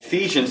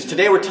Ephesians.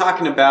 Today we're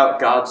talking about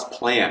God's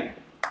plan.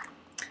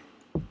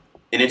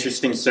 An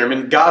interesting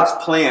sermon. God's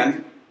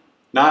plan,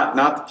 not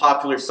the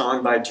popular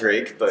song by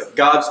Drake, but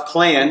God's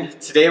plan.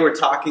 Today we're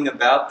talking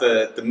about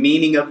the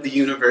meaning of the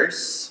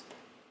universe,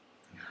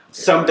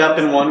 summed up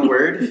in one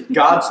word.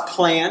 God's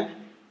plan,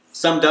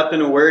 summed up in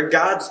a word.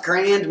 God's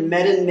grand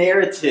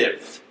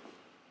meta-narrative.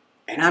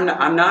 And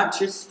I'm not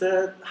just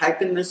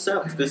hyping this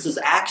up. This is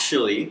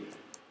actually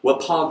what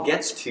Paul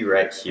gets to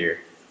right here.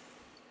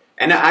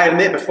 And I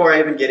admit, before I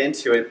even get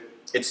into it,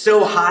 it's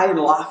so high and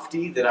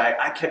lofty that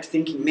I kept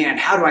thinking, man,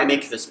 how do I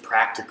make this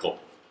practical?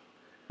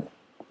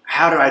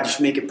 How do I just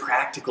make it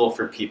practical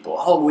for people?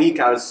 All week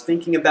I was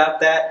thinking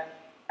about that,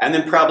 and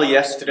then probably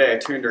yesterday I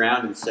turned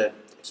around and said,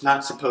 it's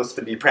not supposed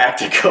to be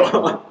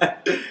practical.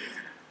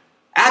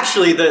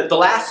 Actually, the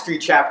last 3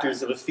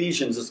 chapters of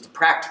Ephesians is the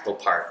practical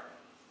part.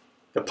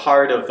 The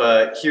part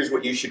of here's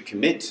what you should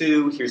commit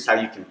to, here's how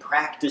you can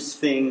practice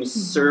things,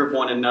 serve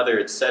one another,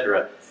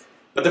 etc.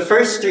 But the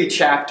first 3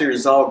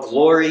 chapters all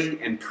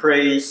glory and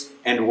praise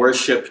and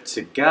worship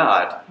to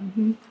God.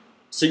 Mm-hmm.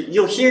 So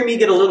you'll hear me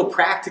get a little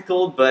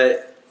practical,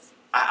 but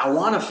I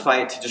want to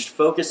fight to just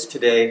focus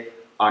today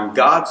on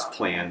God's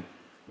plan,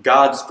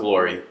 God's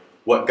glory,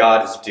 what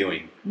God is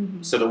doing,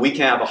 so that we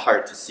can have a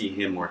heart to see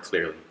Him more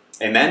clearly.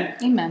 Amen?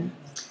 Amen.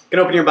 You can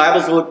open your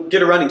Bibles. We'll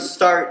get a running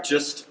start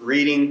just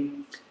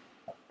reading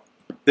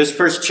this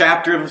first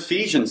chapter of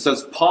Ephesians. It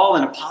says, Paul,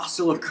 an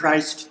apostle of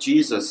Christ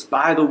Jesus,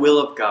 by the will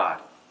of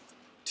God,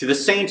 to the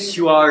saints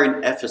who are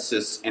in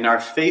Ephesus and are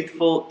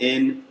faithful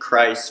in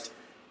Christ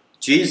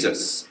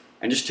Jesus.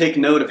 And just take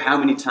note of how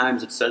many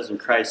times it says in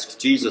Christ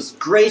Jesus,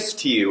 grace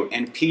to you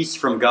and peace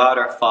from God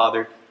our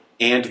Father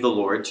and the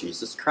Lord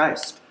Jesus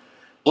Christ.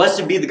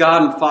 Blessed be the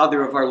God and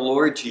Father of our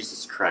Lord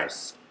Jesus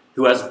Christ,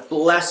 who has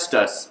blessed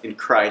us in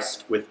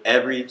Christ with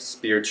every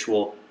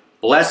spiritual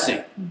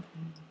blessing.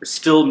 We're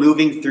still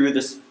moving through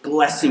this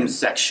blessing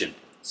section.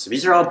 So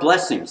these are all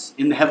blessings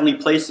in the heavenly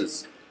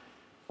places.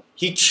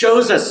 He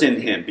chose us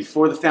in Him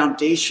before the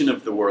foundation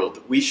of the world,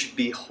 that we should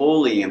be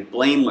holy and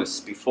blameless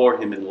before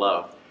Him in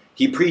love.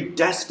 He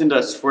predestined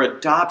us for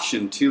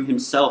adoption to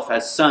Himself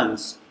as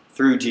sons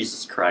through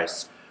Jesus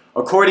Christ,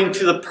 according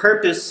to the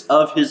purpose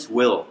of His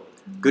will,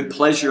 good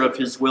pleasure of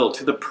His will,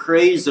 to the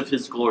praise of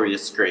His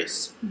glorious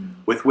grace,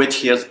 with which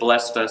He has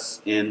blessed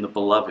us in the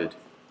Beloved.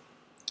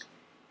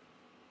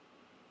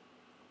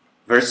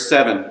 Verse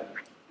 7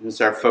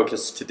 is our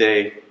focus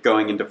today,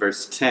 going into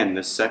verse 10,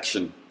 this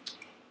section.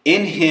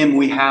 In Him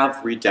we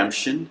have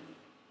redemption,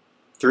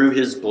 through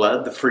His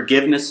blood, the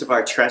forgiveness of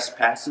our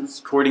trespasses,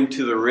 according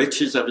to the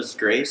riches of His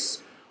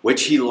grace,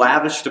 which He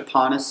lavished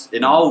upon us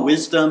in all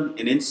wisdom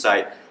and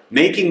insight,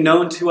 making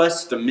known to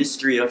us the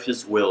mystery of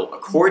His will,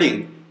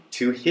 according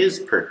to His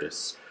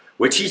purpose,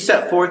 which He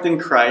set forth in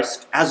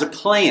Christ as a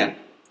plan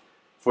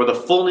for the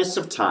fullness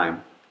of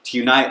time, to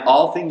unite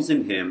all things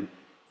in Him,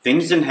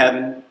 things in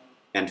heaven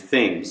and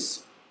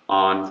things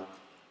on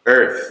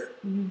earth.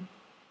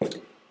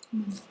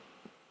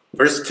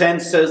 Verse 10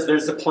 says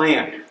there's a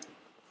plan.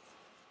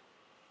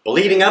 But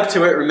leading up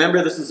to it,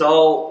 remember this is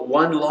all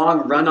one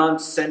long run-on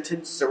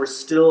sentence, so we're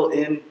still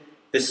in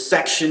this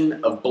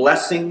section of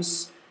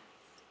blessings.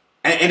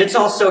 And it's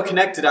all so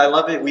connected. I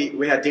love it.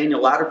 We had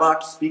Daniel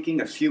Lauterbach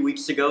speaking a few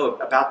weeks ago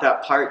about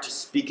that part,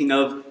 just speaking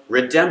of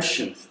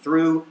redemption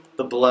through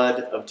the blood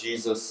of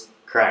Jesus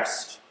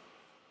Christ.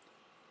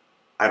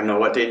 I don't know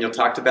what Daniel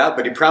talked about,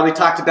 but he probably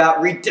talked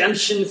about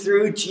redemption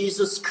through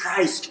Jesus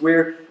Christ.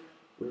 We're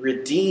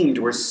redeemed,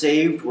 we're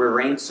saved, we're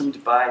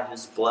ransomed by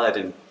His blood.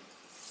 And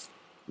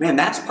man,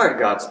 that's part of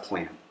God's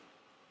plan.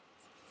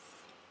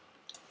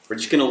 We're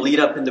just going to lead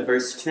up into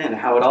verse 10,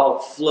 how it all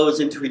flows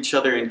into each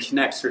other and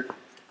connects.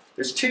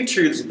 There's 2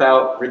 truths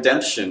about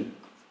redemption,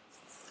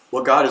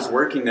 what God is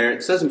working there.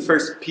 It says in 1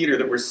 Peter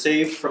that we're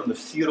saved from the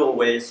futile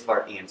ways of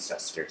our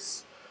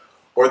ancestors,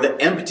 or the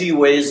empty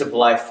ways of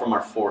life from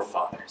our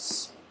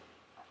forefathers.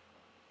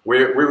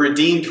 We're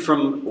redeemed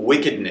from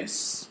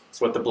wickedness.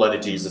 It's what the blood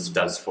of Jesus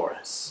does for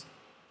us.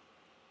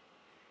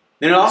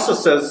 Then it also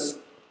says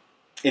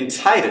in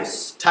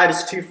Titus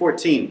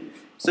 2:14,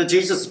 so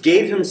Jesus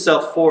gave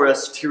Himself for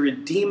us to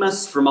redeem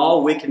us from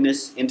all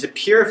wickedness and to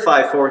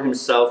purify for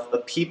Himself a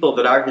people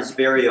that are His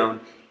very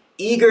own,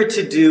 eager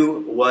to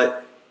do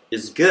what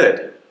is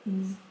good.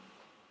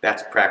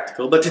 That's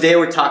practical. But today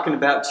we're talking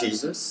about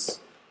Jesus.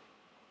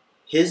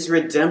 His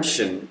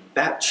redemption,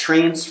 that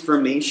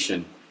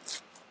transformation,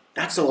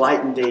 that's a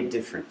light and day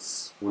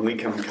difference when we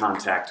come in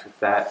contact with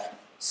that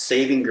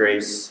saving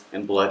grace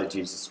and blood of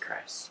Jesus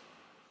Christ.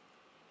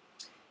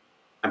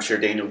 I'm sure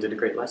Daniel did a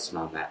great lesson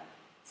on that.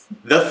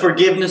 The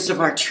forgiveness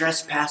of our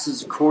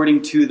trespasses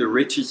according to the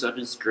riches of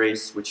His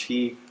grace, which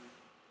He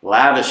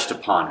lavished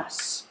upon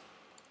us.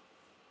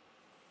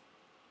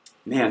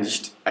 Man,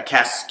 just a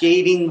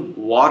cascading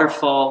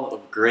waterfall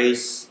of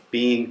grace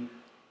being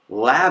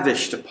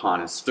lavished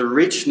upon us. The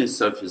richness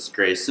of His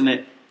grace, and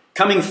it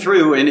coming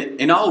through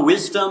in all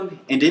wisdom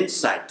and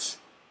insight.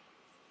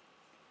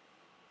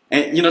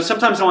 And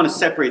sometimes I want to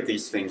separate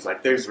these things.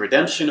 Like there's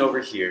redemption over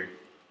here,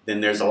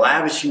 then there's a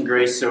lavishing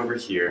grace over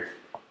here,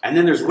 And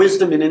then there's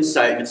wisdom and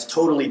insight, and it's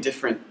totally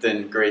different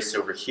than grace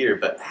over here.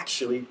 But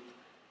actually,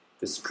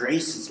 this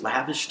grace is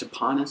lavished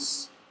upon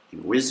us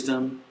in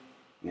wisdom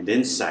and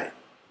insight.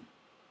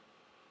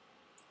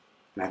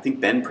 And I think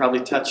Ben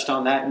probably touched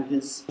on that in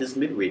his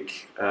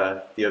midweek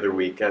the other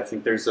week. I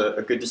think there's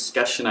a good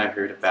discussion I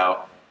heard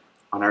about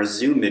on our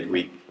Zoom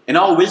midweek. In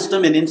all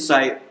wisdom and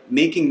insight,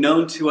 making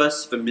known to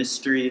us the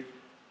mystery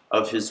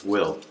of his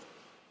will.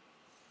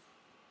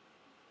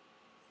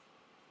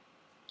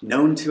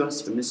 Known to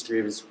us the mystery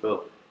of his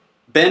will.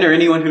 Ben, or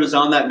anyone who was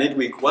on that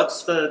midweek,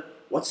 what's the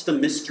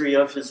mystery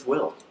of his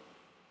will?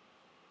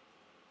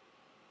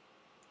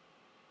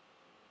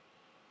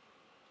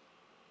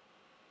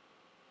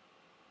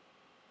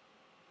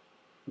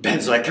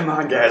 Ben's like, come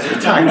on, guys, we're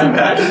talking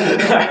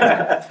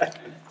about.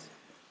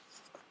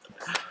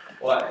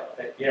 Well,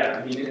 yeah,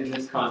 I mean, in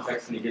this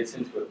context, and he gets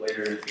into it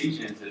later in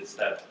Ephesians, it's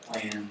that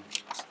plan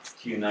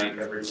to unite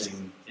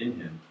everything in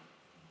him.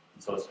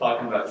 So it's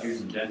talking about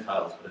Jews and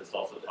Gentiles, but it's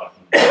also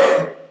talking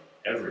about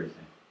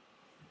everything.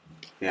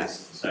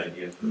 Yes. This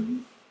idea of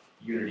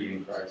unity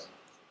in Christ.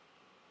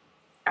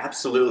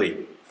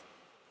 Absolutely.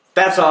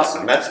 That's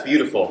awesome. That's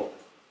beautiful.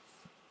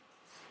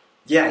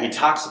 Yeah, he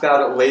talks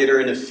about it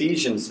later in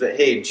Ephesians that,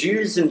 hey,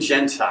 Jews and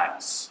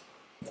Gentiles.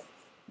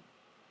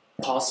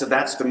 Paul said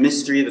that's the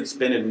mystery that's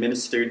been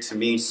administered to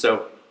me.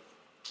 So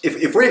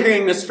if we're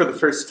hearing this for the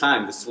first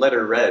time, this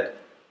letter read,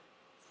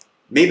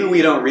 maybe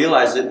we don't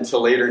realize it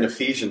until later in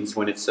Ephesians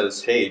when it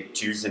says, hey,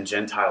 Jews and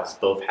Gentiles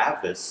both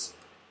have this.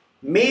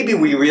 Maybe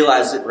we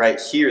realize it right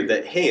here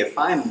that, hey, if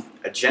I'm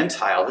a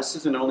Gentile, this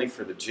isn't only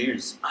for the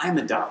Jews. I'm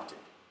adopted.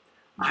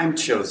 I'm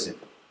chosen.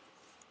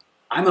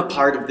 I'm a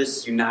part of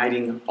this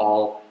uniting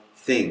all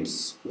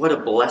things. What a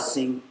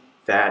blessing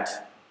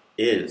that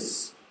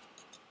is.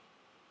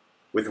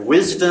 With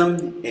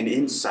wisdom and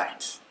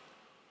insight.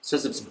 It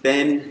says it's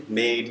been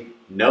made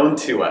known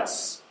to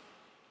us.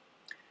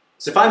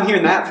 So if I'm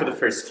hearing that for the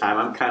first time,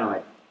 I'm kind of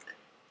like,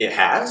 it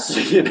has?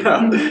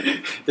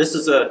 This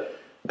is a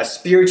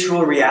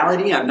spiritual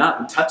reality I'm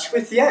not in touch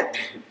with yet?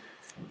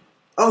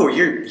 Oh,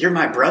 you're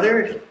my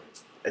brother?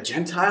 A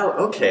Gentile?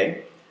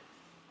 Okay.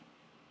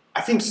 I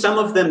think some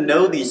of them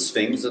know these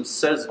things. It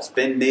says it's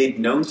been made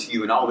known to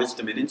you in all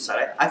wisdom and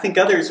insight. I think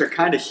others are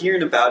kind of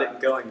hearing about it and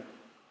going,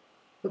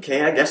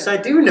 okay, I guess I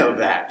do know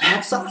that.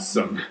 That's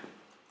awesome.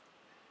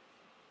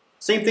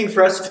 Same thing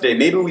for us today.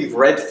 Maybe we've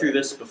read through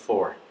this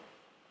before.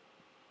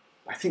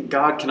 I think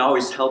God can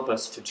always help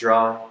us to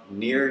draw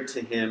nearer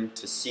to him,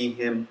 to see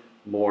him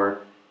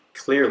more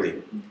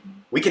clearly.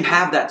 We can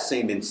have that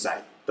same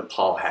insight that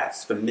Paul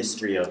has, the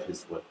mystery of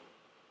his will.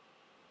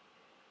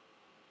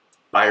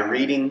 By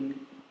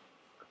reading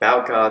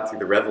about God through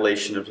the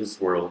revelation of his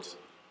world,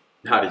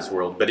 not his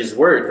world, but his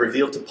word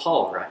revealed to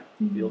Paul, right?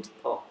 Revealed to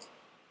Paul.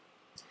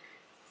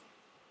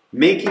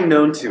 Making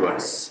known to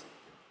us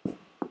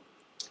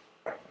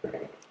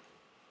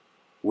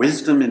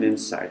wisdom and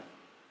insight.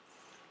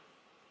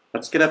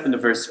 Let's get up into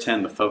verse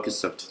 10, the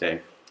focus of today.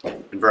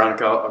 And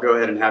Veronica, I'll go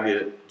ahead and have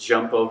you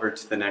jump over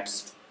to the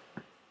next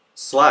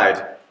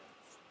slide.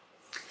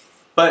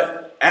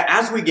 But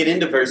as we get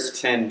into verse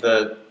 10,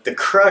 the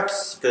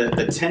crux,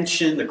 the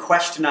tension, the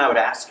question I would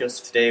ask us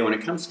today when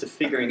it comes to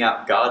figuring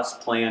out God's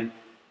plan,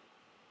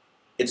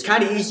 it's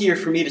kind of easier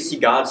for me to see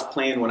God's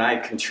plan when I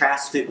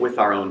contrast it with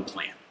our own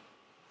plan.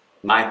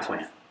 My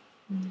plan.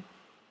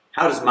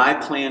 How does my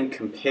plan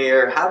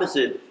compare? How does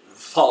it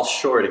fall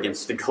short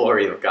against the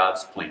glory of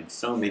God's plan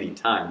so many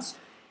times?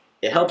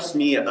 It helps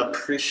me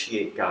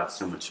appreciate God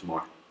so much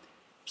more. It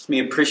helps me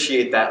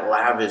appreciate that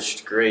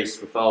lavished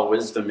grace with all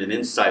wisdom and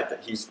insight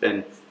that he's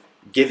been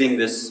giving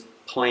this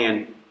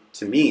plan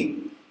to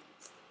me.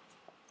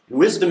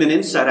 Wisdom and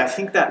insight, I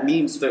think that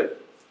means that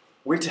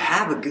we're to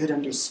have a good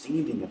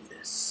understanding of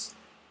this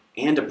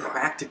and a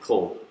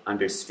practical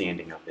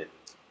understanding of it.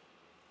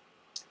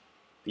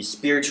 These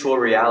spiritual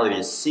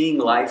realities, seeing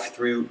life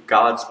through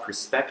God's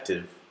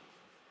perspective,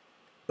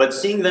 but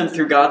seeing them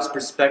through God's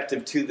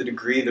perspective to the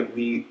degree that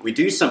we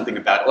do something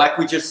about it. Like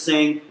we just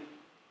sang,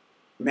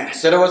 man, I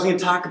said I wasn't going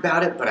to talk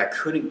about it, but I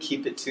couldn't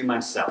keep it to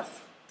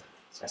myself.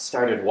 So I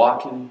started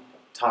walking,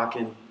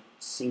 talking,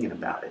 singing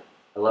about it.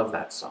 I love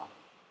that song.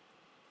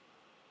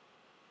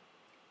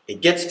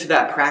 It gets to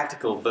that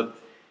practical, but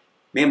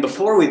man,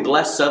 before we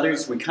bless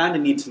others, we kind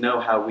of need to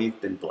know how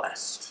we've been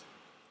blessed.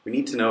 We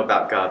need to know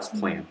about God's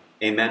plan.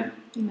 Amen?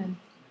 Amen.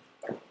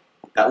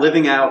 That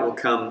living out will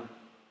come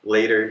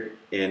later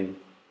in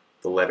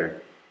the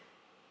letter.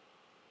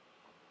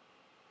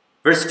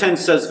 Verse 10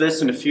 says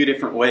this in a few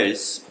different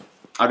ways.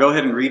 I'll go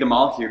ahead and read them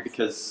all here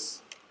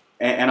because,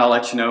 and I'll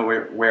let you know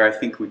where I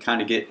think we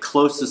kind of get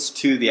closest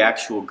to the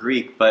actual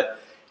Greek,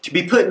 but to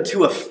be put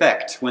into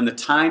effect when the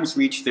times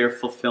reach their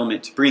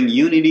fulfillment, to bring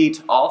unity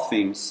to all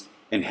things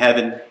in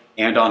heaven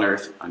and on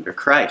earth under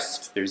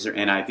Christ. There's their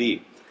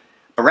NIV.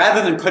 But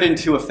rather than put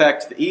into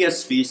effect, the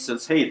ESV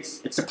says, hey,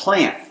 it's a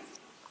plan.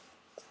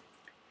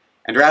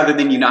 And rather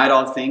than unite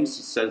all things,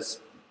 it says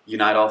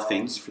unite all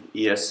things for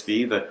the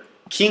ESV. The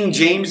King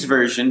James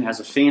Version has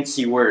a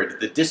fancy word,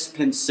 the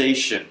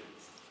dispensation.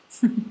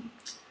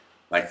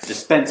 like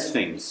dispense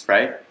things,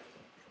 right?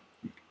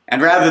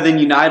 And rather than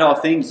unite all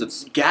things,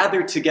 it's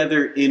gather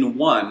together in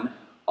one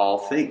all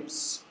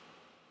things.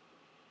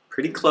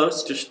 Pretty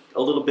close, just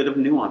a little bit of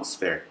nuance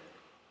there.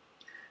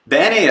 The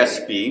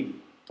NASB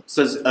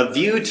says a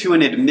view to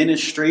an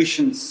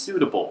administration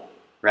suitable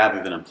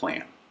rather than a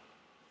plan,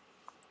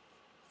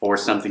 or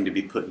something to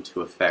be put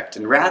into effect.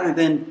 And rather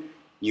than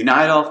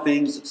unite all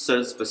things, it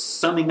says the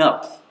summing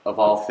up of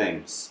all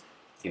things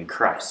in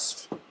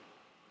Christ.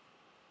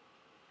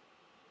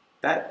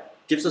 That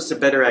gives us a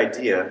better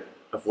idea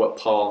of what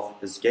Paul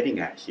is getting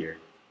at here.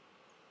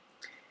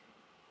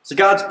 So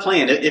God's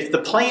plan, if the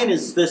plan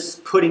is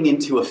this putting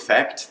into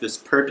effect, this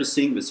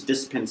purposing, this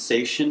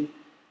dispensation,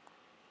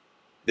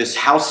 this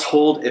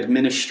household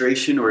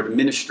administration or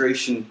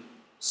administration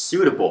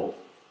suitable,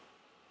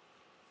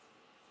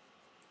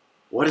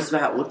 what does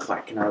that look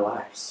like in our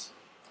lives?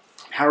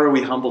 How are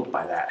we humbled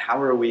by that?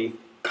 How are we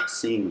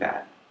seeing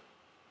that?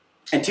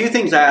 And two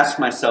things I ask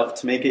myself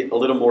to make it a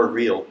little more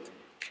real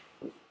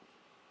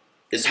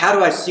is, how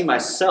do I see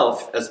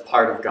myself as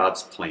part of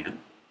God's plan?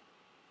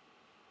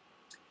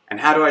 And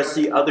how do I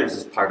see others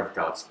as part of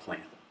God's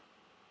plan?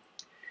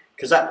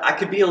 Because I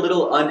could be a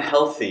little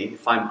unhealthy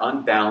if I'm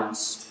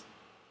unbalanced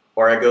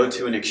or I go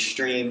to an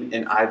extreme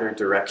in either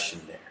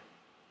direction there.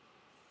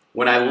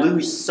 When I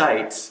lose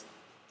sight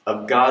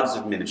of God's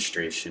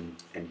administration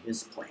and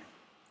His plan.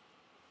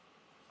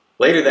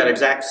 Later, that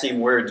exact same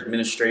word,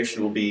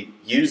 administration, will be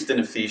used in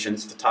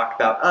Ephesians to talk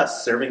about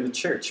us serving the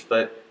church,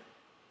 but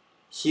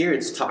here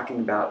it's talking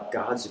about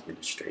God's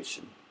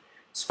administration.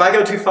 So if I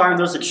go too far in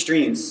those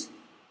extremes,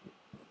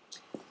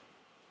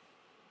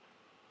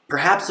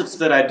 perhaps it's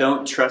that I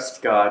don't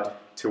trust God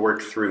to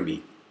work through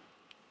me.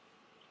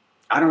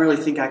 I don't really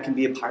think I can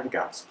be a part of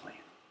God's plan.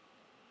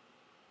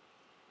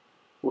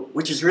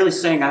 Which is really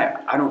saying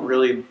I don't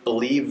really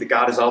believe that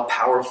God is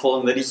all-powerful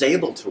and that He's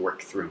able to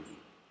work through me.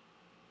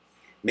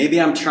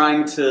 Maybe I'm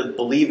trying to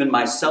believe in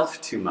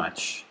myself too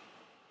much,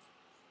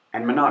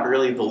 and I'm not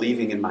really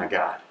believing in my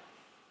God.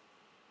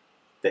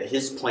 That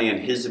His plan,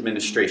 His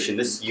administration,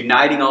 this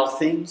uniting all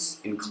things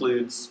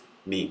includes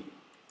me.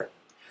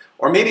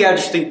 Or maybe I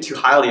just think too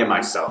highly of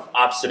myself,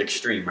 opposite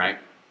extreme, right?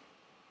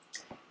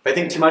 If I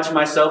think too much of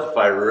myself, if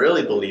I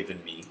really believe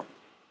in me,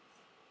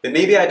 then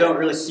maybe I don't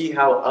really see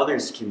how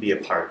others can be a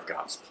part of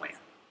God's plan.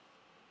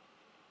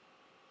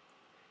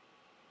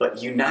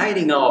 But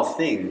uniting all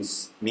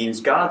things means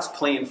God's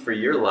plan for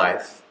your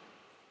life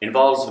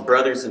involves the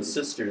brothers and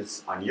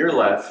sisters on your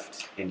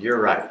left and your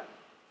right.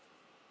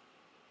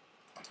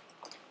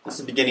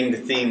 This is beginning the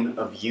theme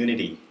of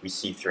unity we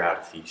see throughout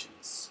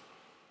Ephesians.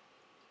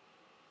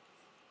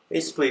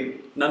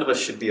 Basically, none of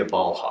us should be a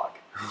ball hog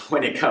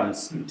when it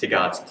comes to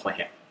God's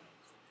plan.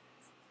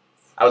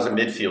 I was a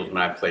midfield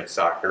when I played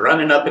soccer,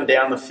 running up and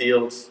down the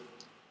field.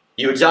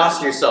 You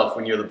exhaust yourself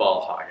when you're the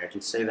ball hog, I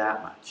can say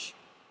that much.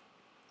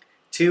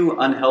 Two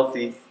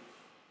unhealthy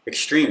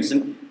extremes.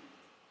 And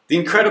the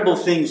incredible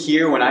thing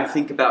here when I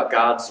think about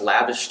God's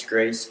lavished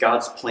grace,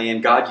 God's plan,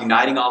 God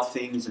uniting all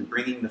things and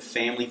bringing the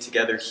family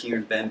together here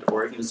in Bend,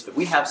 Oregon, is that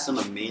we have some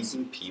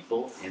amazing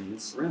people in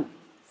this room.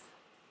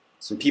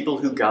 Some people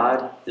who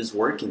God is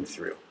working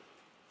through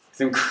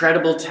with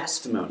incredible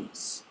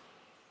testimonies.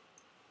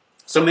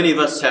 So many of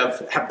us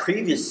have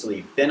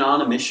previously been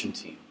on a mission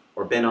team,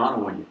 or been on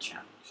a one-year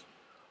challenge,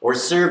 or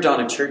served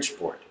on a church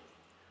board,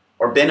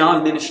 or been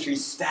on ministry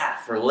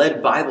staff, or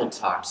led Bible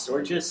talks,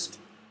 or just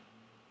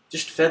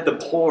fed the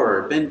poor,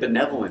 or been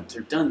benevolent,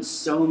 or done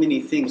so many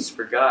things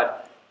for God.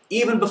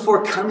 Even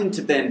before coming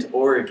to Bend,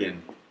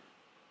 Oregon,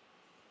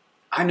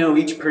 I know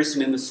each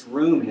person in this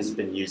room has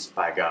been used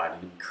by God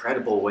in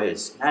incredible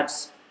ways.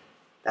 That's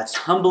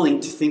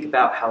humbling to think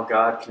about how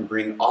God can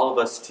bring all of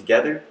us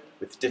together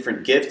with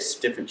different gifts,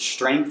 different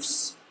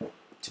strengths,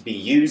 to be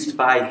used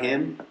by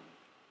Him.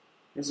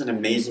 There's an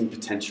amazing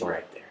potential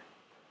right there.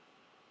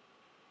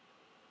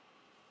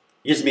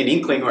 It gives me an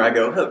inkling where I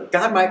go, oh,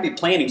 God might be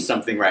planning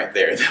something right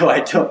there, though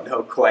I don't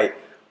know quite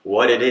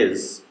what it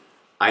is.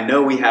 I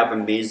know we have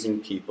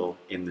amazing people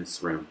in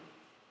this room,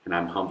 and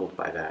I'm humbled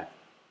by that.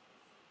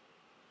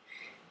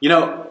 You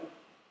know,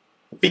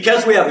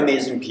 because we have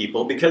amazing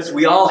people, because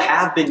we all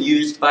have been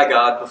used by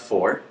God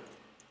before,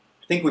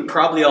 I think we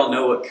probably all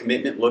know what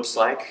commitment looks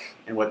like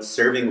and what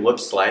serving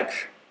looks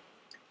like.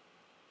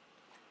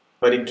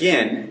 But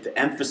again, the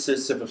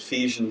emphasis of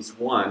Ephesians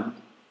 1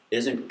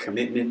 isn't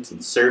commitment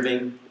and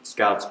serving, it's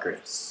God's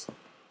grace.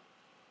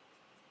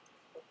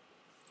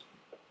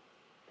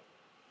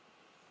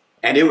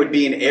 And it would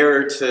be an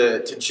error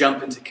to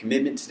jump into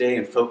commitment today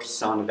and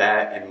focus on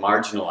that and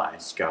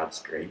marginalize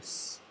God's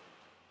grace.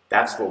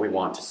 That's what we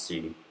want to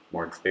see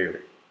more clearly.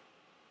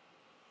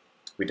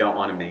 We don't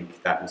want to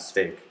make that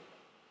mistake.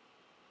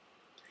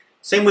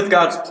 Same with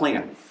God's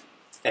plan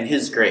and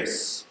His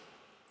grace.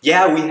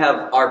 Yeah, we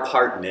have our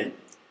part in it.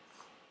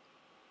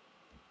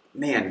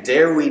 Man,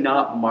 dare we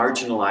not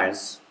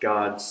marginalize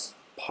God's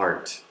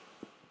part,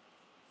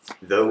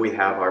 though we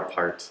have our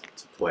part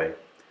to play.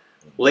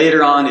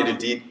 Later on, it'll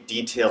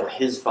detail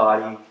His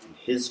body and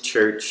His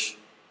church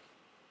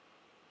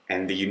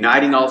and the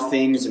uniting all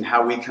things and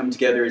how we come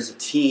together as a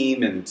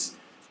team and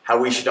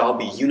how we should all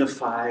be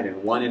unified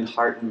and one in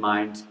heart and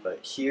mind.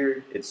 But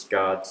here it's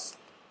God's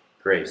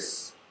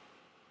grace.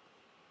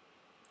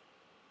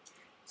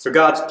 So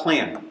God's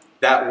plan,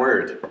 that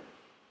word.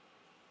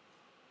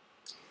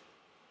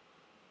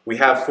 We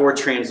have 4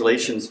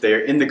 translations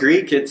there. In the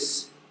Greek,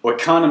 it's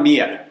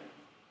oikonomia.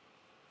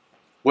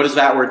 What does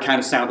that word kind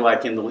of sound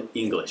like in the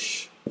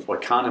English?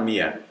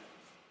 Oikonomia.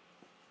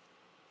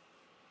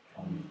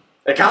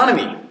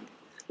 Economy.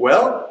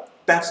 Well,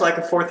 that's like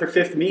a 4th or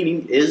 5th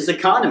meaning, is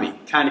economy.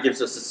 Kind of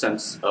gives us a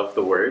sense of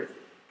the word.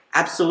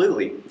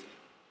 Absolutely.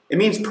 It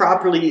means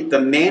properly the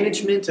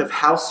management of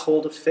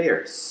household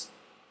affairs.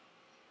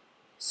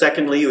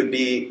 Secondly, it would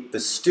be the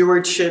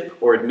stewardship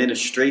or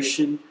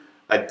administration,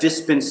 a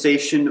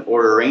dispensation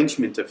or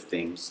arrangement of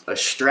things, a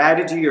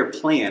strategy or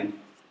plan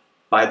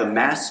by the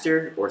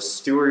master or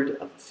steward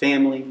of a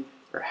family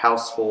or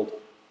household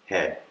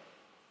head.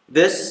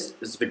 This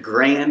is the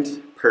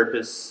grand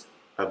purpose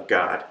of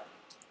God.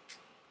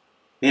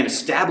 Man,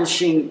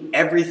 establishing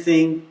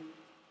everything,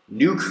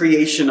 new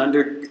creation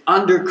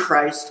under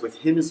Christ, with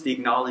Him as the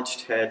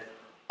acknowledged head,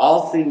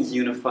 all things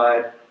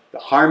unified, the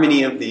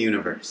harmony of the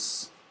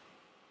universe.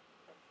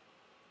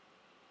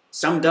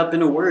 Summed up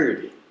in a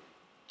word,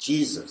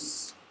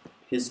 Jesus,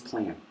 His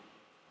plan.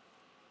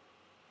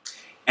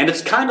 And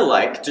it's kind of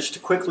like, just to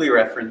quickly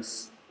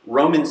reference,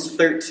 Romans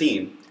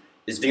 13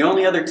 is the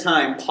only other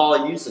time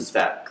Paul uses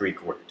that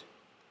Greek word.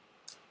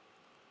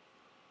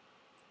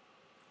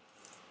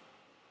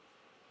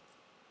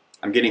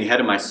 I'm getting ahead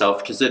of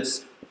myself because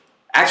it's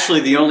actually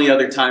the only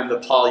other time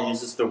that Paul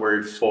uses the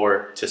word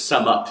for to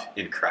sum up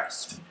in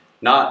Christ.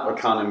 Not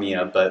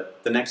oikonomia,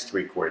 but the next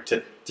Greek word,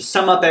 to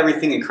sum up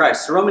everything in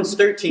Christ. So Romans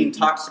 13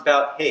 talks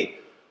about, hey,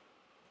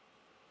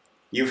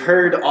 you've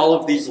heard all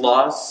of these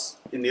laws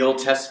in the Old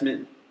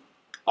Testament.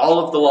 All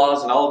of the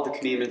laws and all of the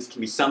commandments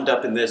can be summed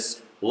up in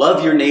this: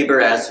 love your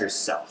neighbor as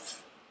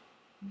yourself.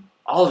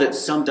 All of it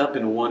summed up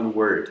in one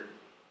word.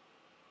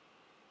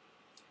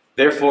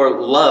 Therefore,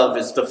 love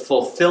is the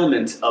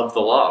fulfillment of the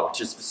law,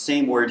 which is the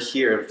same word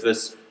here, of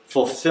this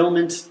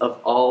fulfillment of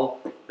all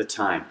the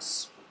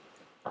times.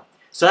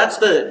 So that's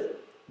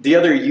the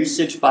other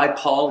usage by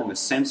Paul in the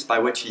sense by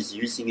which he's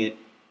using it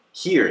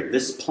here,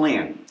 this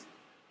plan.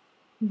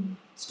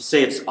 It's to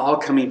say it's all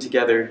coming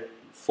together in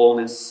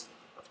fullness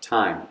of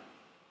time.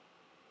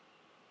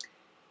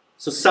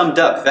 So summed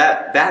up,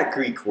 that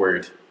Greek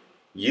word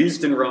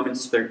used in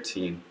Romans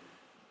 13,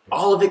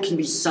 all of it can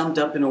be summed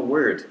up in a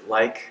word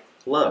like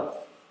love.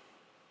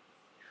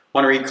 I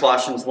want to read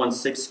Colossians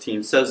 1:16.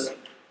 It says,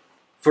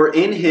 "For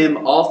in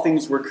Him all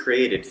things were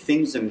created,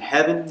 things in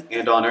heaven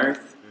and on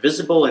earth,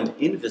 visible and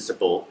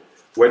invisible,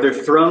 whether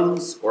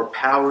thrones or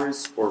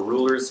powers or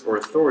rulers or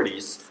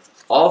authorities,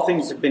 all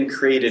things have been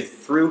created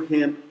through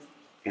Him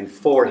and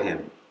for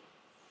Him."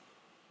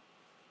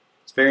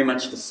 It's very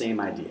much the same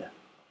idea.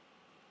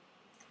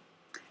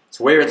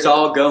 It's where it's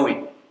all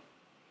going.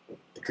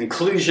 The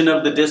conclusion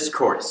of the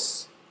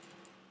discourse.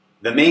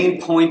 The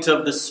main point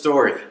of the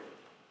story.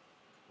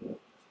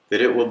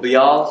 That it will be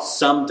all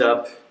summed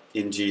up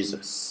in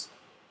Jesus.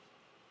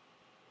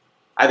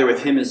 Either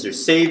with Him as your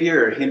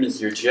Savior or Him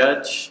as your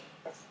judge.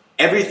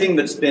 Everything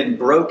that's been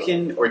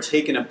broken or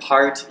taken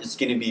apart is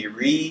going to be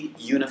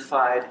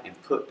reunified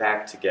and put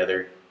back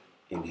together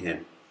in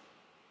Him.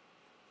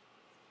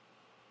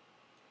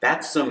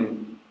 That's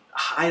some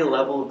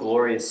high-level,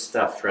 glorious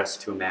stuff for us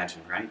to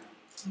imagine, right?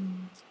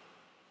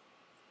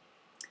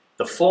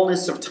 The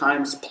fullness of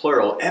times,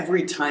 plural,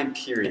 every time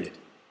period,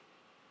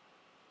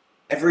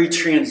 every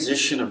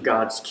transition of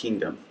God's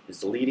kingdom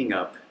is leading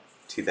up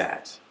to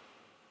that.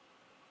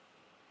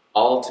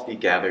 All to be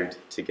gathered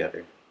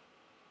together.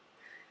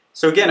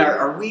 So again,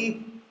 are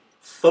we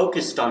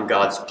focused on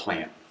God's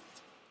plan?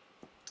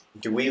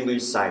 Do we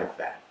lose sight of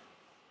that?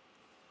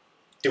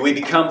 Do we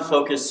become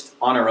focused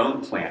on our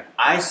own plan?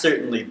 I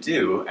certainly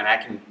do, and I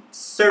can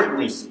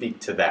certainly speak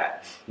to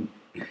that.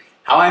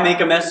 How I make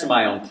a mess of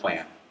my own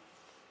plan.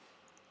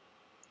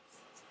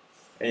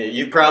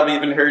 You've probably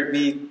even heard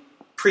me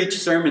preach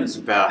sermons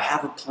about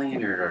have a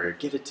planner or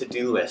get a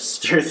to-do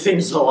list or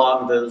things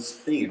along those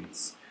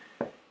themes.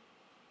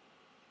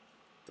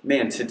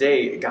 Man,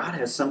 today, God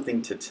has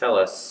something to tell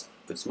us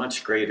that's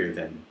much greater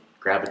than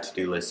grab a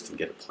to-do list and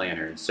get a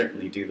planner and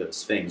certainly do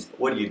those things. But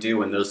what do you do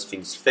when those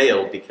things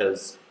fail?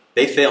 Because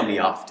they fail me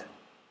often.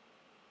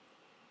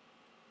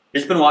 I've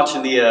just been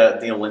watching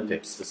the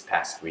Olympics this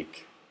past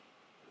week.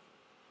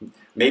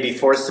 Maybe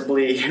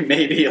forcibly,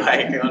 maybe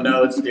like, oh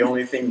no, it's the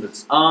only thing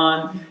that's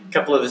on. A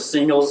couple of the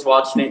singles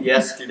watching it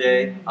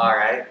yesterday. All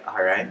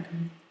right.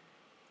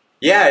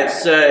 Yeah,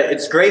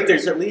 it's great.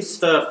 There's at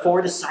least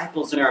 4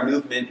 disciples in our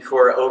movement who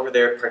are over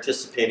there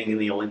participating in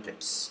the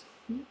Olympics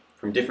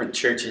from different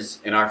churches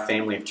in our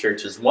family of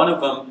churches. One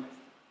of them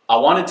I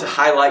wanted to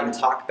highlight and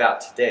talk about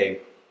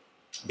today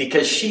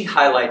because she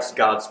highlights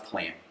God's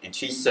plan and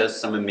she says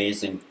some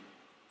amazing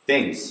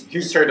things.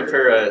 Who's heard of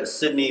her?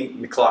 Sydney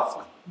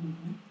McLaughlin.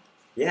 Mm-hmm.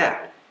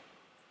 Yeah.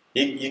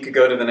 You could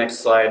go to the next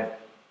slide.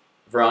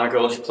 Veronica,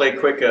 we'll just play a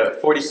quick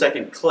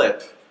 40-second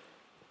clip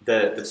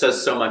that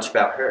says so much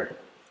about her.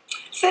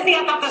 Sydney,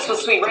 I thought this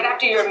was sweet. Right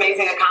after your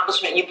amazing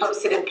accomplishment, you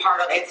posted in part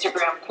on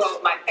Instagram,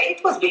 quote, "My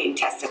faith was being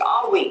tested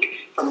all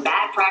week, from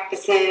bad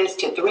practices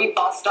to 3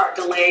 false start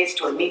delays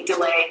to a meat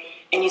delay."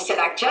 And you said,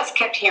 "I just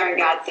kept hearing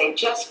God say,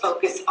 just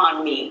focus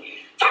on me."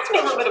 Talk to me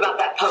a little bit about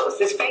that post.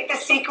 Is faith the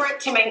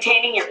secret to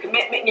maintaining your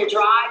commitment and your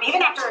drive,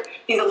 even after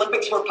these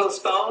Olympics were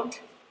postponed?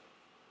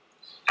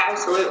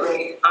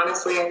 Absolutely.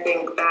 Honestly, I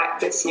think that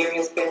this year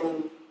has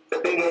been the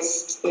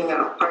biggest,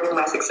 part of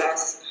my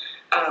success.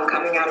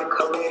 Coming out of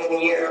COVID in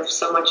a year of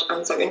so much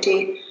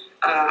uncertainty,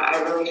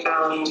 I really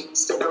found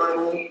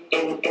stability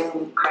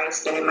in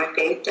Christ and in my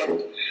faith.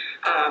 And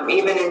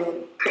even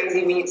in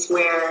crazy weeks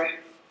where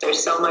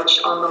there's so much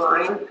on the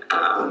line,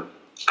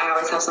 I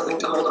always have something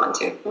to hold on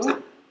to.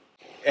 So.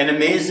 An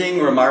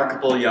amazing,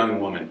 remarkable young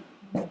woman.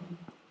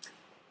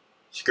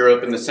 She grew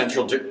up in the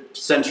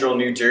central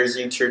New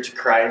Jersey Church of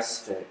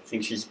Christ. I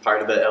think she's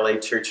part of the LA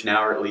church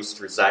now, or at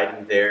least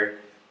residing there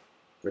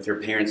with her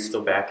parents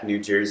still back in New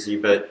Jersey.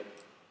 But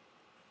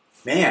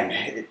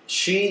man,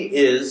 she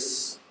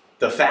is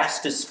the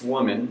fastest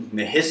woman in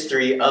the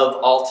history of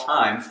all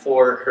time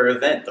for her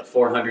event, the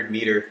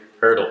 400-meter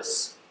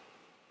hurdles.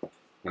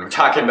 When we're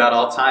talking about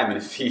all time in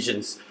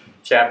Ephesians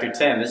chapter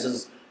 10,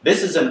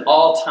 this is an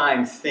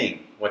all-time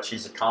thing, what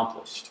she's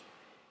accomplished.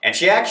 And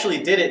she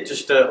actually did it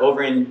just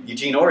over in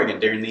Eugene,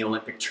 Oregon during the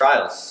Olympic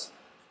trials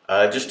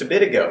just a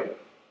bit ago.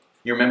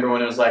 You remember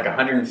when it was like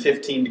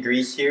 115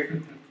 degrees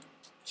here?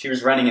 She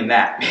was running in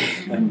that.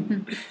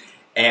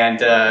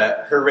 And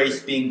her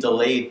race being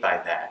delayed by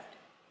that.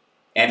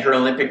 And her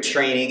Olympic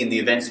training and the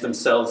events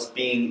themselves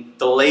being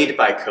delayed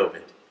by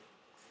COVID.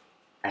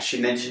 As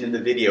she mentioned in the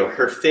video,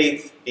 her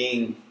faith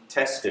being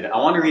tested. I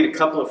want to read a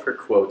couple of her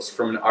quotes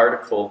from an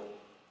article.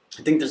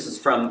 I think this is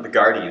from The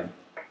Guardian.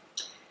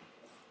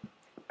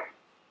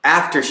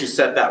 After she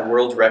set that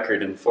world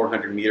record in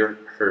 400-meter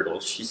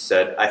hurdles, she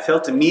said, "I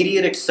felt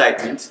immediate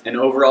excitement and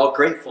overall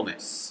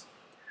gratefulness.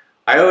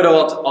 I owe it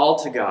all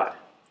to God,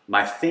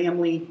 my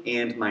family,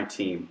 and my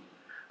team.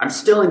 I'm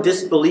still in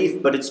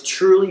disbelief, but it's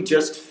truly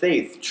just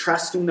faith,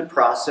 trusting the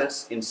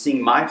process and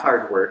seeing my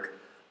hard work,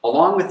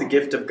 along with the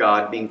gift of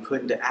God, being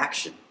put into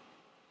action."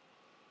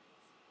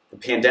 The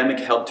pandemic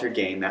helped her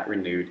gain that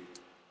renewed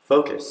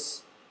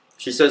focus.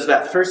 She says,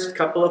 "That first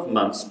couple of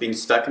months being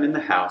stuck in the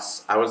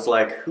house, I was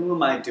like, who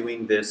am I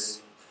doing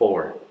this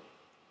for?"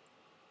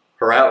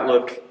 Her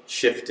outlook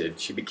shifted.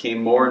 She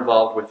became more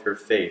involved with her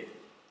faith.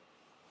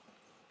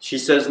 She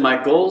says,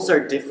 "My goals are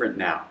different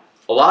now.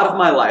 A lot of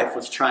my life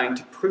was trying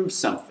to prove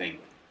something,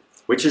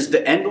 which is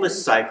the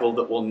endless cycle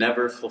that will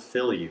never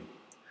fulfill you.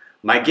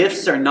 My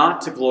gifts are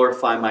not to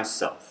glorify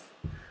myself.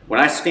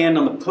 When I stand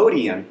on the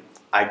podium,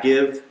 I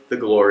give the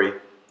glory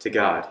to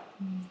God."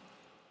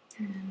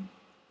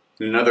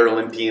 Another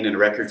Olympian and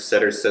record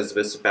setter says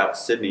this about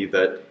Sydney,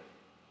 that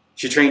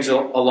she trains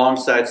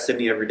alongside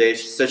Sydney every day.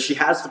 She says she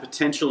has the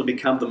potential to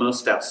become the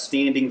most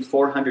outstanding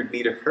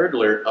 400-meter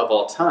hurdler of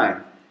all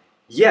time.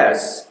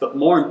 Yes, but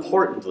more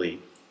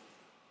importantly,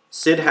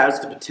 Sid has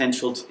the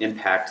potential to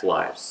impact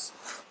lives.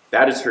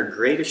 That is her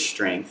greatest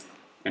strength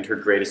and her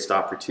greatest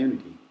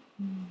opportunity.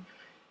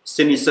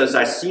 Sydney says,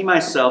 "I see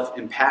myself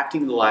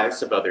impacting the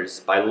lives of others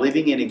by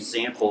living an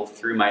example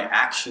through my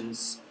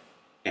actions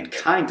and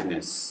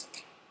kindness.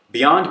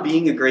 Beyond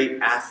being a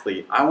great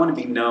athlete, I want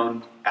to be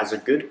known as a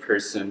good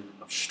person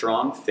of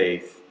strong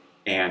faith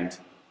and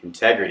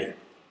integrity."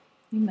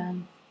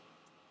 Amen.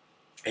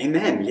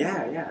 Amen.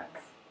 Yeah.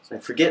 So I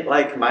forget,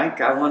 like Mike,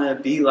 I want to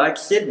be like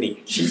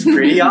Sydney. She's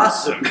pretty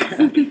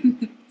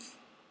awesome.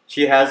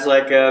 She has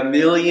like 1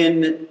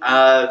 million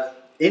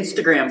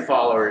Instagram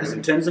followers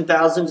and tens of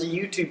thousands of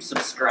YouTube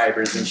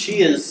subscribers, and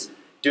she is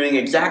doing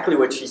exactly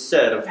what she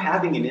said, of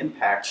having an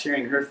impact,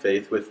 sharing her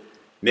faith with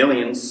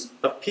millions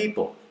of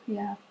people.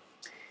 Yeah.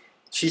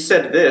 She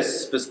said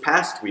this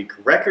past week,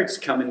 "Records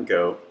come and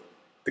go.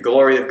 The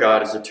glory of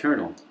God is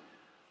eternal.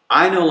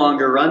 I no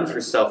longer run for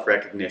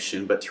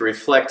self-recognition, but to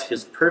reflect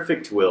His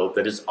perfect will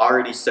that is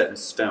already set in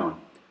stone.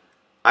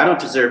 I don't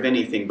deserve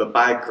anything, but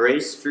by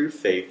grace through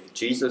faith,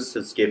 Jesus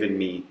has given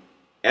me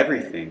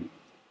everything."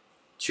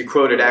 She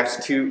quoted Acts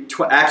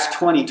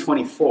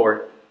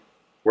 20:24,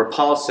 where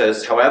Paul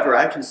says, "However,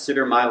 I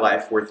consider my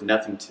life worth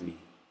nothing to me.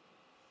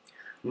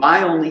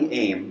 My only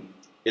aim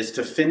is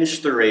to finish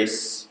the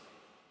race,"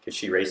 because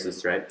she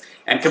races, right?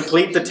 "And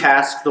complete the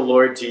task the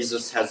Lord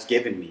Jesus has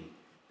given me,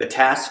 the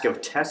task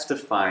of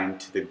testifying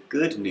to the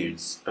good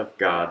news of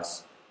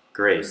God's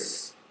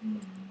grace."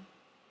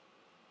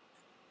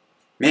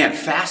 Man,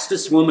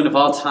 fastest woman of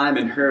all time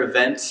in her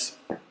event,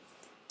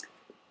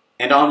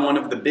 and on one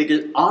of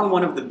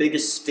the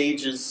biggest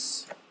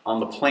stages on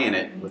the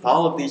planet, with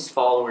all of these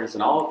followers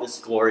and all of this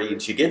glory,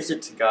 and she gives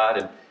it to God,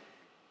 and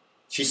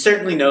she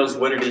certainly knows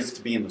what it is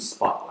to be in the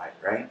spotlight,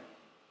 right?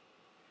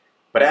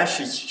 But as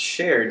she's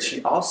shared,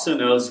 she also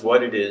knows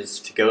what it is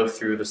to go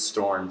through the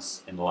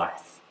storms in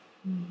life.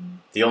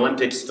 The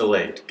Olympics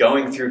delayed,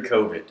 going through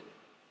COVID,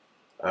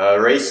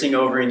 racing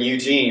over in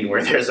Eugene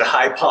where there's a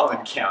high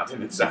pollen count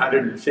and it's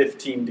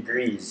 115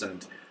 degrees,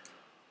 and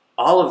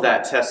all of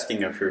that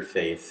testing of her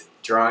faith,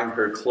 drawing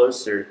her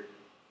closer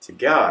to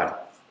God.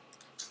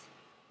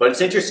 But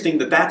it's interesting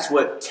that that's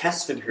what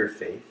tested her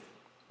faith,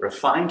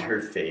 refined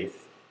her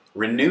faith,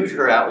 renewed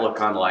her outlook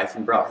on life,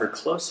 and brought her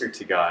closer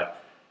to God.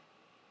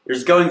 It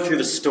was going through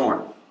the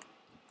storm,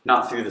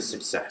 not through the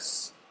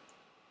success.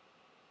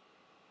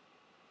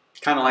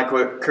 Kind of like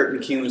what Kurt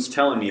McKeown was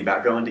telling me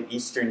about going to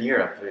Eastern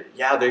Europe.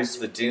 Yeah, there's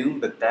the doom,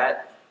 but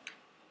that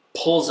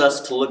pulls us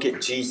to look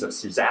at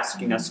Jesus, who's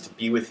asking us to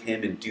be with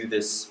him and do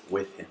this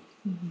with him,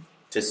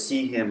 to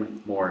see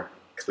him more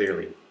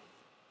clearly.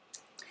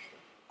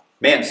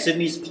 Man,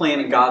 Sydney's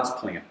planning God's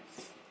plan.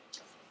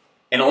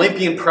 An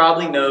Olympian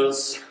probably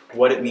knows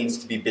what it means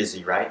to be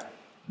busy, right?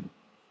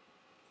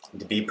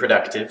 To be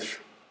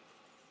productive.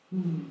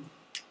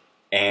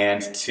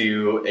 And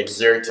to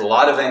exert a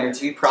lot of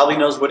energy, probably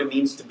knows what it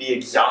means to be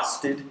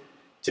exhausted,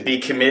 to be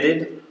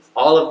committed,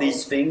 all of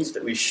these things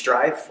that we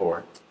strive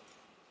for.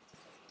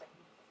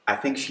 I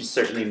think she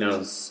certainly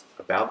knows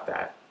about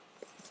that.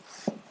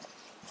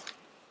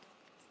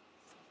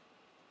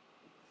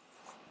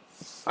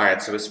 All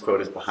right, so this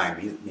quote is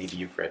behind me that maybe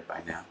you've read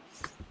by now.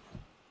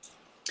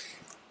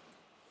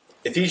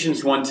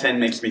 Ephesians 1:10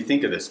 makes me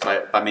think of this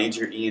by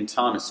Major Ian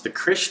Thomas. The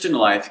Christian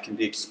life can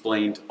be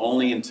explained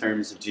only in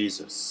terms of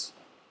Jesus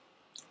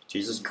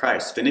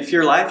Christ. And if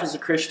your life as a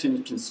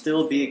Christian can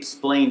still be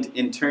explained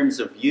in terms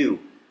of you,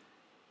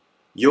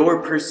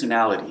 your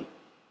personality,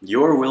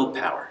 your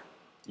willpower,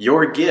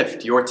 your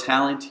gift, your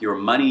talent, your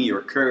money,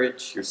 your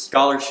courage, your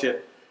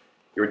scholarship,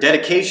 your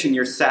dedication,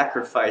 your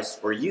sacrifice,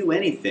 or you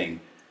anything,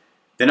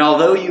 then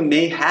although you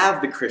may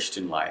have the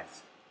Christian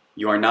life,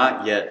 you are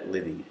not yet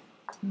living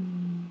it.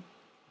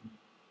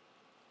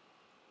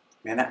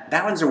 Man,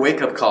 that one's a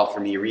wake-up call for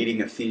me, reading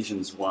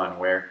Ephesians 1,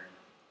 where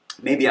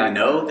maybe I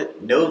know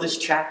this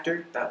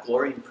chapter about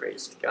glory and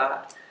praise to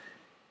God.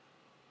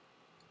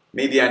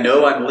 Maybe I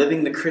know I'm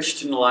living the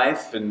Christian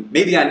life, and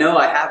maybe I know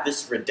I have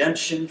this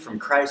redemption from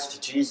Christ to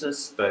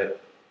Jesus,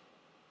 but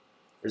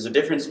there's a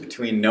difference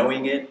between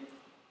knowing it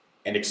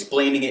and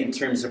explaining it in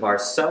terms of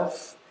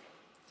ourself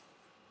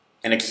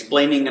and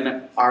explaining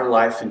our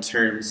life in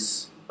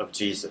terms of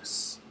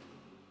Jesus.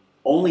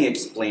 Only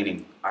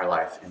explaining our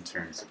life in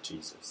terms of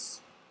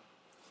Jesus.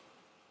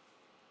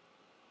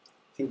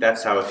 I think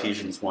that's how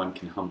Ephesians 1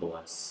 can humble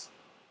us.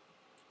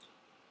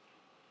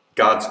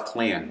 God's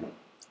plan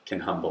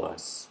can humble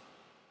us.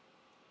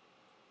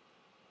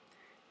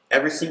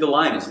 Every single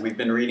line as we've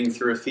been reading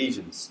through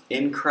Ephesians,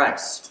 in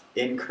Christ,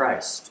 in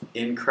Christ,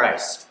 in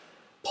Christ.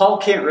 Paul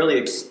can't really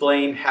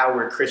explain how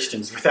we're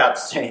Christians without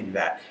saying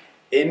that.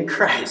 In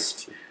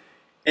Christ.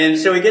 And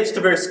so he gets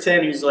to verse 10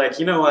 and he's like,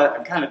 you know what,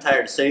 I'm kind of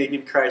tired of saying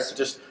in Christ.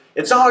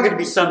 It's all going to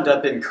be summed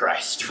up in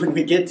Christ. When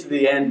we get to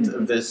the end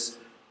of this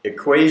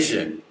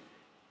equation,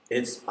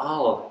 it's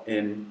all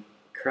in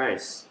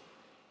Christ.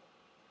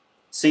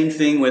 Same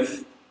thing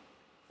with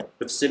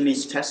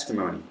Sydney's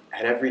testimony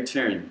at every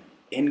turn.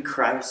 In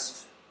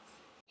Christ.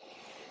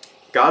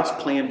 God's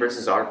plan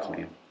versus our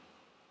plan.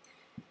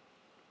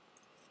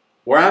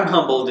 Where I'm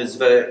humbled is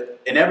that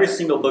in every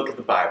single book of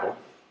the Bible,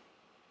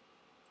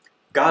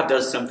 God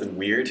does something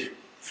weird.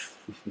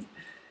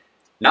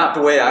 Not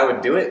the way I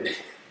would do it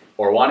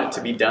or want it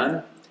to be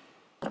done.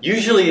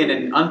 Usually in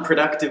an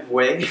unproductive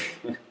way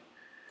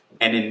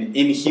and an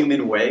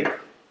inhuman way.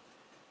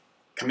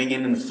 Coming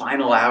in the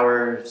final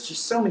hour. It's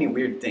just so many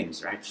weird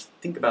things, right? Just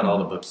think about all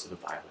the books of the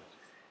Bible.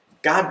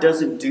 God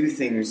doesn't do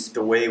things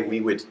the way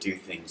we would do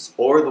things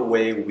or the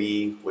way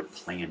we would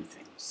plan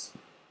things.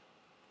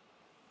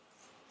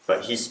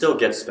 But he still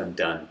gets them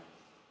done.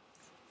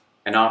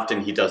 And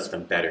often he does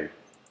them better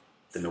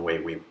than the way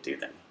we would do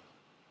them.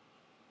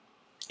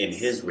 In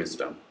his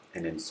wisdom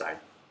and insight.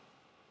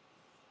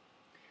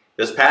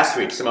 This past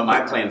week, some of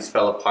my plans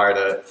fell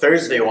apart.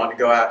 Thursday, I wanted to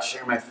go out,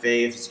 share my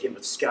faith, get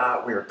with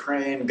Scott. We were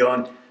praying,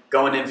 going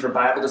in for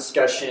Bible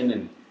discussion,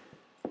 and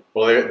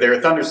well, there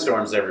were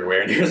thunderstorms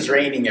everywhere, and it was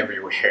raining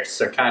everywhere,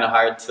 so kind of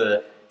hard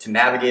to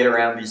navigate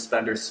around these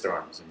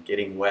thunderstorms and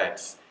getting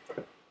wet.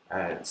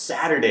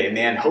 Saturday,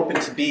 man, hoping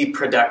to be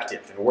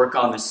productive and work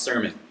on this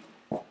sermon.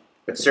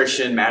 But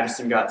Saoirse and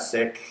Madison got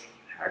sick.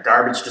 Our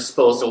garbage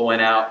disposal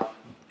went out.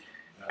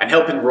 I'm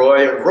helping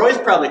Roy. Roy's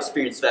probably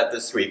experienced that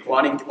this week,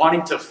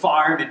 wanting to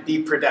farm and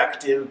be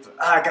productive.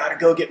 I gotta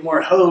go get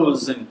more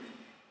hose. And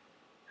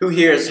who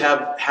here has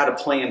had a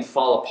plan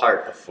fall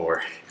apart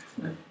before?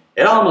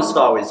 It almost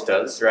always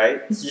does,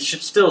 right? You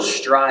should still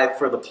strive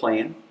for the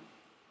plan.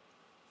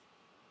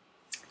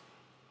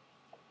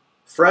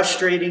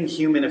 Frustrating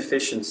human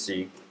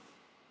efficiency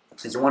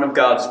is one of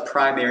God's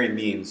primary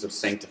means of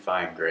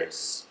sanctifying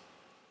grace.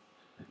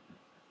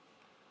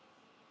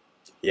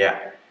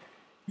 Yeah.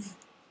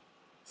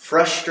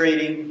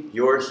 Frustrating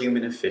your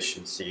human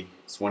efficiency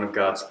is one of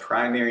God's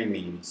primary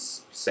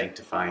means of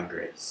sanctifying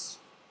grace.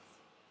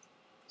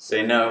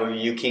 Say, no,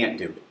 you can't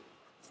do it.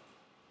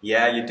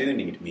 Yeah, you do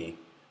need me.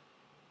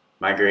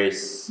 My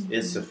grace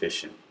is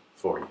sufficient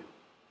for you.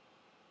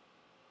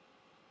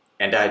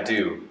 and I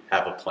do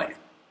have a plan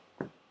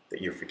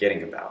that you're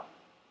forgetting about.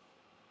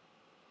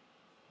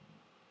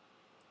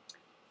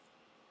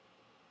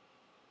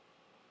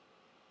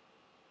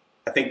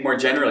 I think more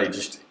generally,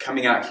 just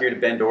coming out here to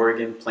Bend,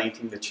 Oregon,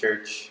 planting the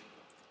church,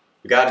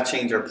 we got to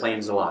change our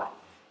plans a lot.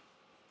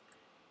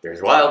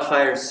 There's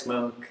wildfire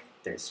smoke,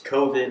 there's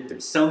COVID,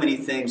 there's so many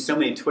things, so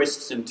many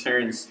twists and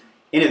turns.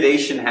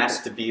 Innovation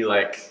has to be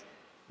like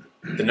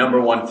the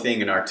number one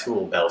thing in our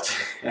tool belt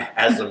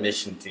as a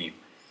mission team.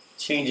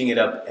 Changing it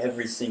up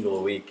every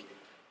single week.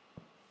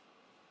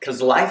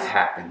 Because life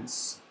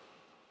happens,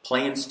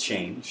 plans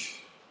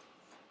change.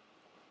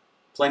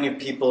 Plenty of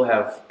people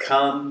have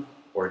come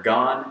or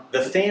gone.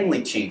 The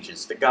family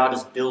changes that God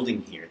is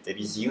building here, that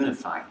He's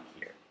unifying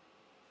here.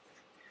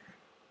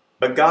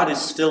 But God is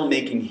still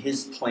making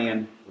His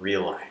plan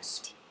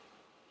realized.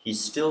 He's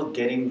still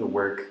getting the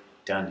work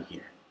done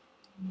here.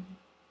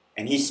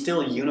 And He's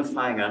still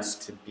unifying us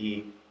to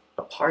be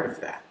a part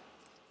of that.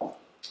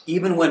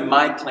 Even when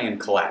my plan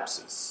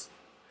collapses,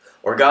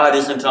 or God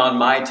isn't on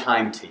my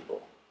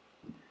timetable,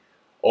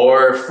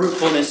 or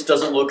fruitfulness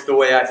doesn't look the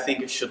way I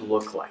think it should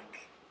look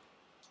like,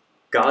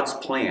 God's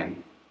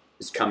plan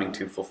is coming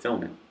to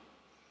fulfillment.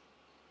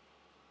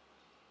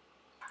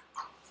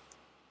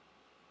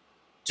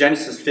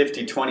 Genesis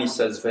 50:20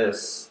 says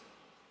this,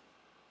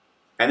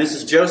 and this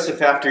is Joseph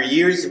after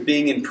years of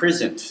being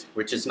imprisoned,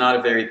 which is not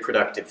a very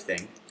productive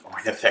thing or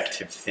an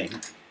effective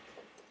thing,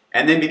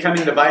 and then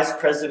becoming the vice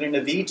president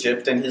of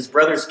Egypt, and his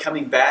brothers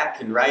coming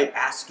back and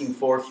asking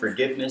for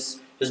forgiveness.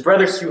 His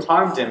brothers who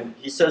harmed him,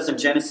 he says in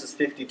Genesis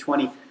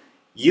 50:20,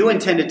 you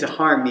intended to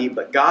harm me,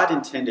 but God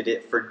intended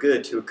it for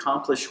good to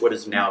accomplish what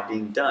is now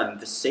being done,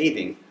 the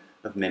saving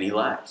of many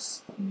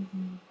lives.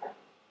 Mm-hmm.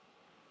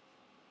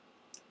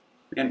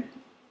 And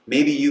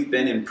maybe you've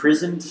been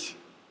imprisoned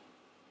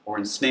or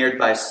ensnared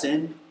by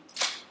sin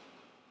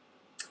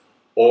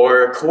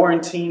or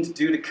quarantined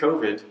due to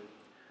COVID.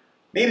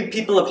 Maybe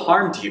people have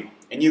harmed you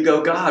and you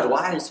go, God,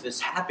 why is this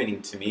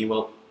happening to me?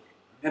 Well,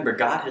 remember,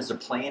 God has a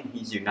plan.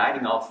 He's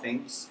uniting all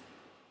things.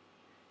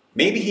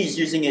 Maybe He's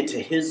using it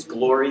to His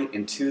glory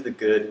and to the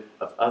good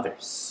of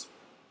others.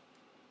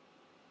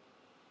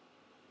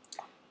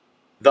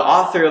 The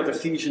author of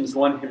Ephesians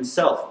 1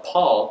 himself,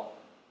 Paul,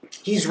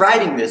 he's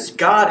writing this.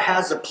 God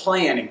has a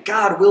plan and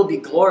God will be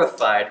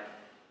glorified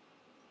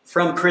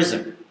from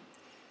prison.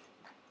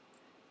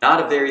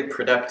 Not a very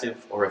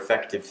productive or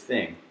effective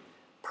thing.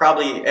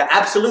 Probably,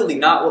 absolutely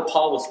not what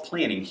Paul was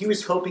planning. He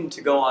was hoping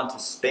to go on to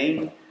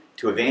Spain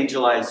to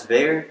evangelize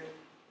there.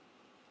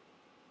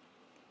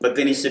 But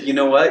then he said, you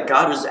know what?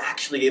 God was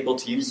actually able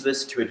to use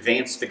this to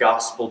advance the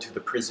gospel to the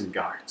prison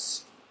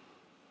guards.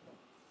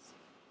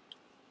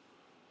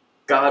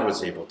 God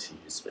was able to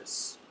use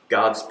this.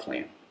 God's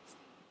plan.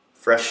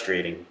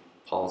 Frustrating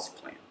Paul's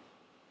plan.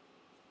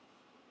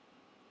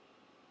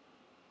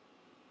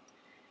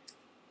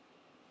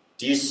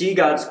 Do you see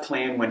God's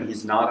plan when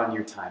He's not on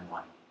your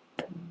timeline?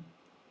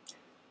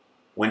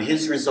 When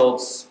His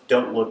results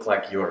don't look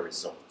like your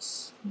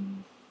results?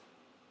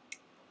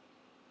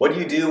 What do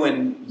you do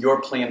when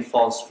your plan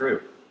falls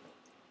through?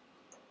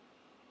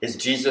 Is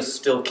Jesus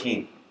still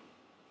king?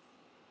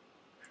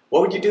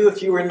 What would you do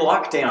if you were in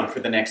lockdown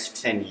for the next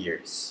 10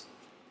 years?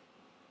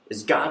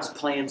 Is God's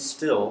plan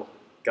still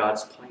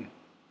God's plan?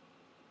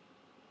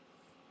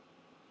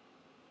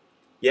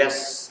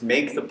 Yes,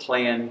 make the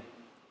plan,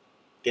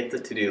 get the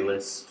to-do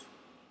list.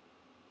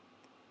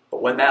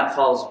 But when that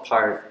falls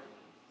apart,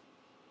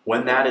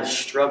 when that is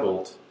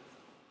struggled,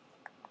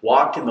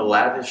 walk in the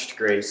lavished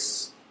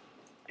grace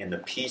and the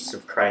peace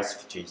of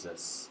Christ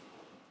Jesus,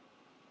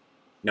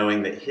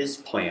 knowing that His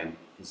plan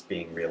is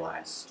being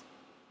realized.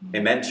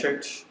 Amen,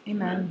 church?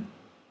 Amen.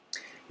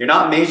 You're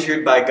not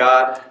measured by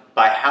God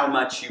by how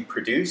much you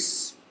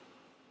produce.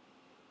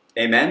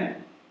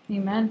 Amen?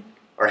 Amen.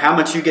 Or how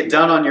much you get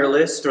done on your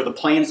list, or the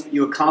plans that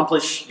you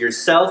accomplish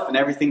yourself and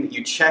everything that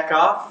you check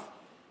off.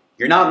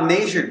 You're not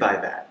measured by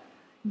that.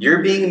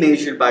 You're being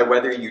measured by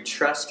whether you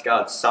trust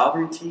God's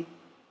sovereignty,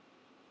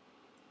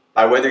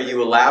 by whether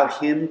you allow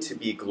Him to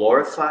be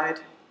glorified,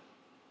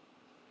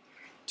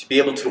 to be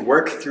able to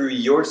work through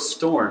your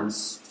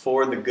storms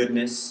for the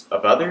goodness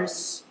of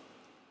others.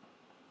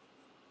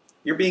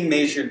 You're being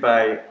measured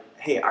by,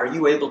 hey, are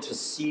you able to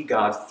see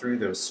God through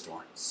those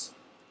storms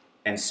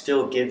and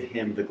still give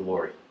Him the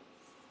glory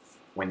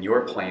when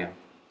your plan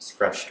is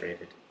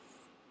frustrated?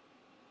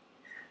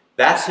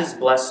 That's His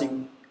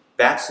blessing.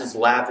 That's His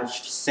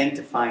lavished,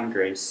 sanctifying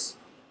grace.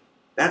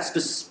 That's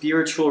the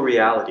spiritual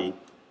reality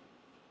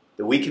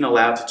that we can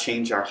allow to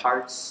change our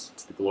hearts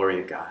to the glory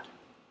of God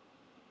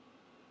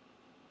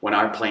when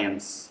our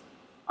plans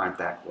aren't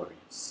that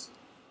glorious.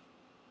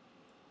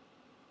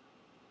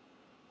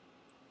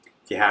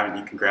 If you haven't,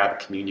 you can grab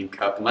a communion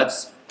cup, and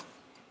let's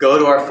go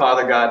to our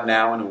Father God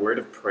now in a word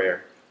of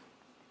prayer,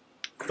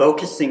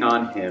 focusing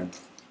on Him,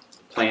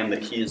 the plan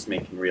that He is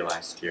making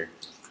realized here.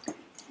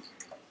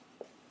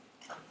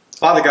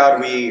 Father God,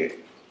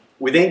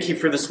 we thank You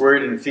for this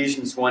word in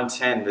Ephesians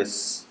 1:10,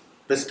 this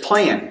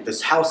plan,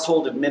 this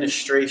household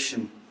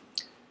administration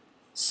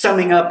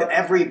summing up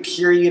every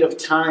period of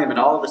time and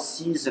all the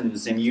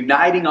seasons and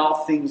uniting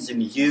all things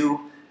in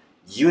you,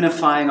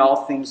 unifying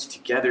all things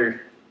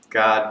together.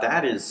 God,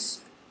 that is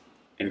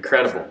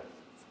incredible.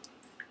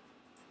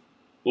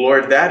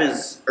 Lord, that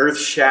is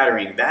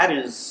earth-shattering. That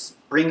is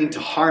bringing to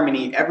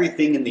harmony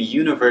everything in the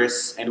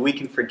universe, and we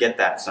can forget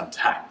that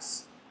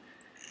sometimes.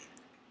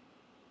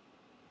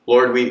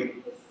 Lord, we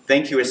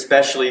thank you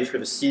especially for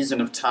the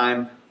season of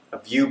time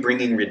of you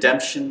bringing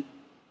redemption.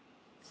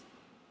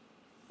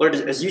 Lord,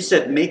 as you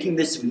said, making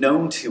this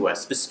known to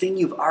us, this thing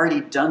you've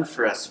already done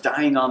for us,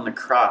 dying on the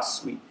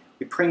cross. We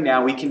pray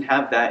now we can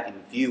have that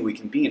in view. We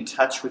can be in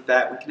touch with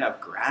that. We can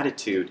have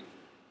gratitude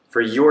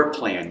for your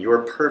plan,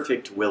 your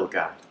perfect will,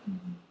 God.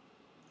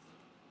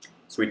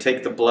 So we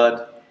take the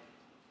blood,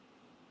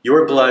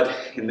 your blood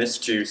in this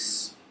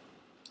juice,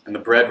 and the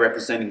bread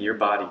representing your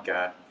body,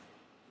 God.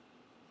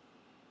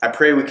 I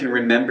pray we can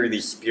remember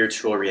these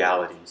spiritual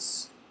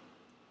realities.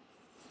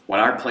 When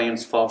our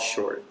plans fall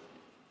short,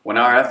 when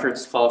our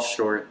efforts fall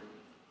short,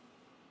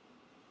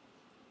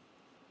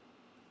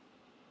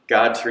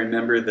 God, to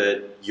remember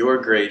that your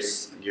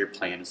grace and your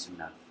plan is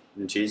enough.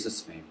 In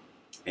Jesus' name,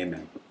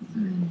 amen.